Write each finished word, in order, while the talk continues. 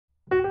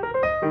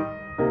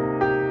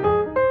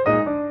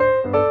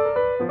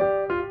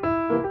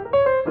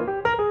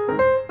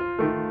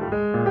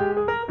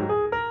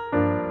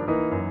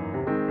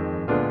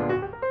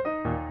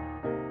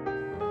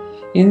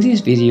In this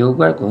video,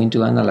 we are going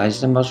to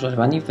analyze the most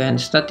relevant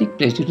events that take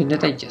place during the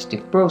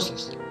digestive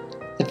process.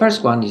 The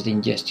first one is the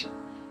ingestion.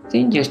 The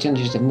ingestion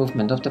is the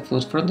movement of the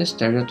food from the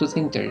exterior to the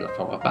interior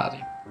of our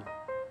body.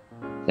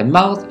 The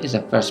mouth is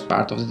the first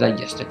part of the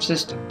digestive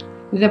system.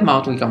 In the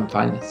mouth we can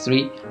find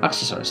three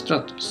accessory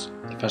structures.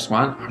 The first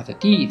one are the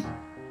teeth.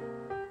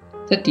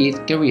 The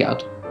teeth carry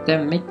out the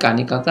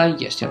mechanical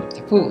digestion of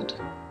the food.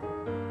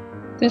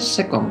 The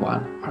second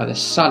one are the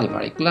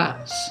salivary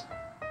glands.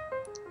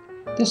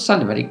 The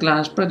salivary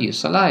glands produce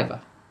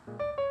saliva.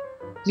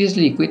 This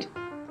liquid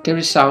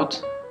carries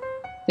out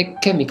the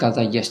chemical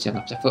digestion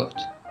of the food.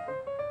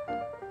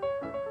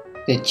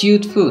 The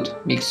chewed food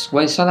mixed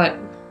with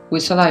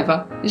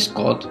saliva is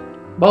called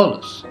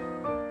bolus.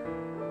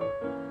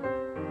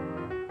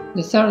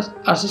 The third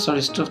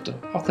accessory structure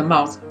of the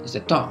mouth is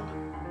the tongue.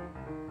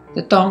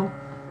 The tongue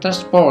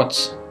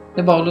transports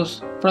the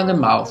bolus from the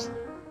mouth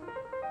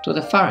to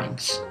the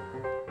pharynx.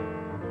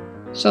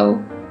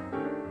 So,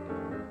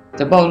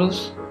 the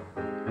bolus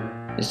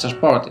is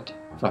transported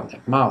from the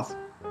mouth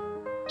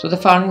to the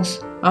pharynx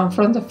and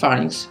from the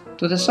pharynx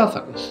to the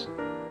esophagus.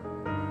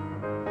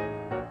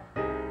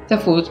 The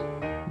food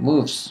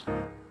moves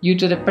due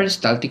to the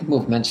peristaltic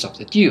movements of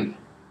the tube.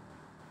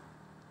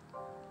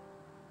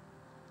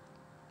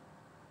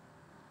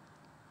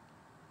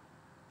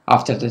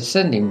 After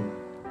descending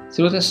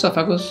through the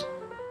esophagus,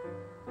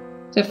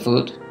 the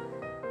food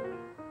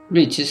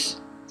reaches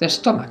the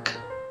stomach.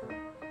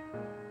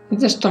 In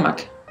the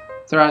stomach,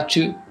 there are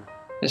two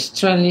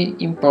extremely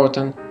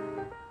important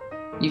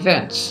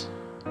events.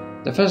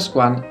 The first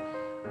one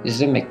is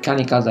the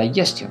mechanical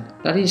digestion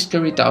that is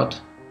carried out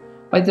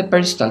by the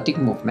peristaltic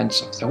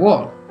movements of the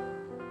wall.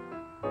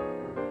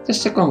 The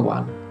second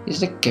one is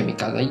the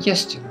chemical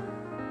digestion.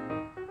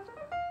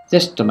 The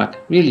stomach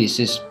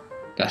releases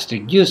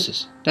gastric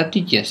juices that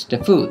digest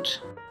the food.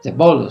 The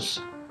bolus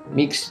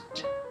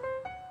mixed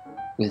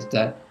with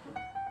the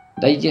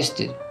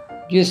digested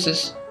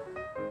juices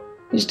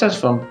is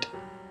transformed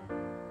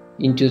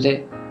into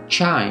the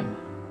chyme.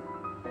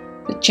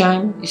 The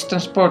chyme is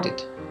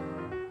transported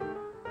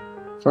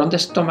from the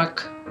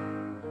stomach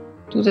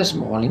to the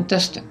small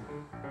intestine.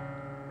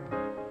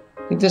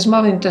 In the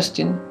small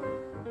intestine,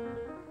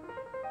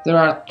 there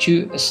are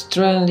two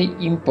extremely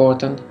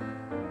important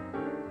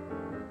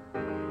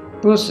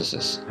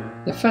processes.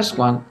 The first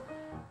one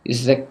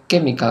is the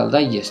chemical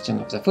digestion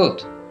of the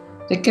food.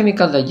 The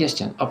chemical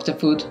digestion of the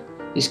food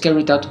is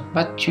carried out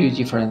by two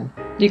different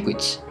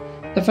liquids.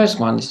 The first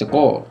one is the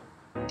gall.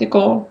 The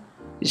gall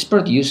is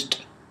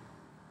produced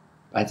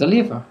by the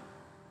liver,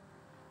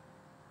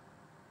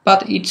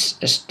 but it's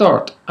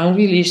stored and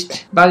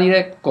released by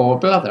the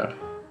gallbladder.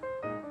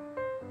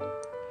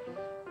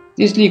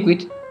 This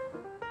liquid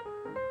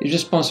is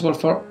responsible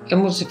for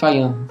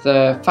emulsifying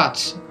the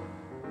fats.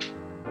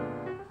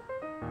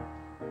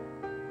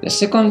 The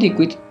second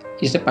liquid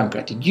is the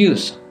pancreatic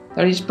juice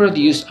that is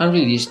produced and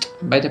released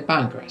by the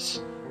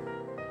pancreas.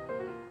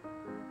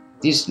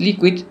 This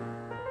liquid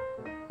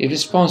is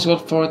responsible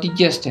for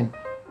digesting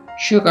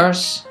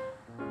sugars,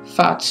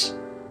 fats,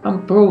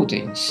 and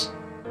proteins.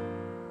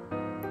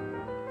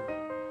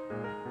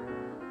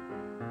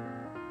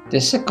 The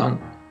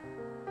second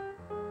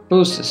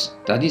process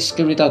that is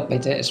carried out by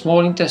the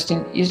small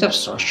intestine is the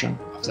absorption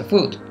of the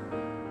food.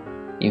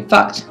 In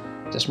fact,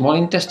 the small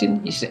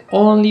intestine is the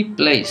only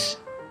place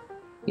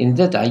in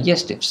the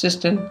digestive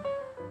system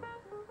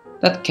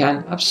that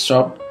can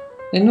absorb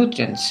the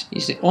nutrients.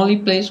 It's the only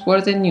place where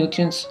the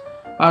nutrients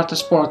are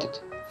transported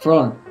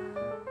from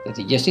the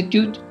digestive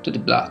tube to the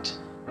blood.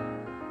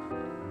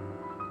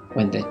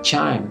 When the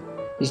chyme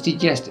is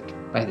digested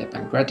by the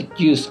pancreatic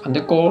juice and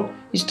the gall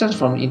is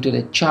transformed into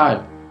the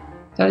chyle,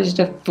 that is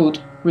the food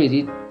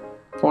ready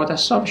for the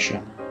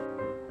absorption.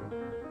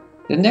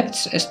 The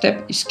next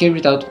step is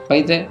carried out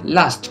by the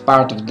last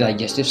part of the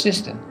digestive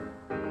system,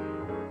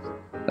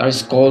 that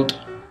is called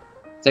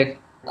the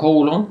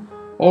colon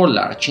or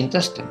large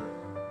intestine.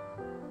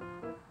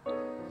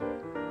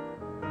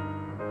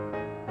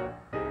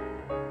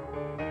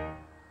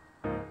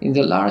 In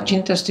the large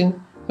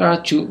intestine, there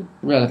are two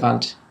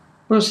relevant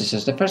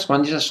processes. The first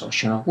one is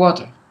absorption of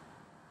water.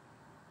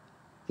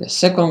 The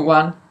second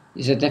one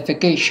is the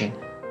defecation.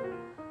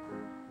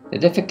 The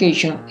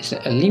defecation is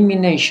the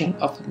elimination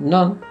of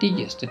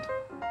non-digested,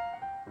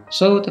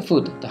 so the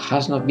food that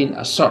has not been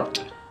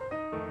absorbed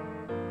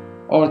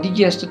or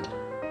digested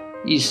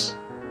is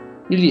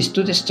released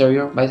to the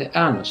exterior by the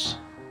anus.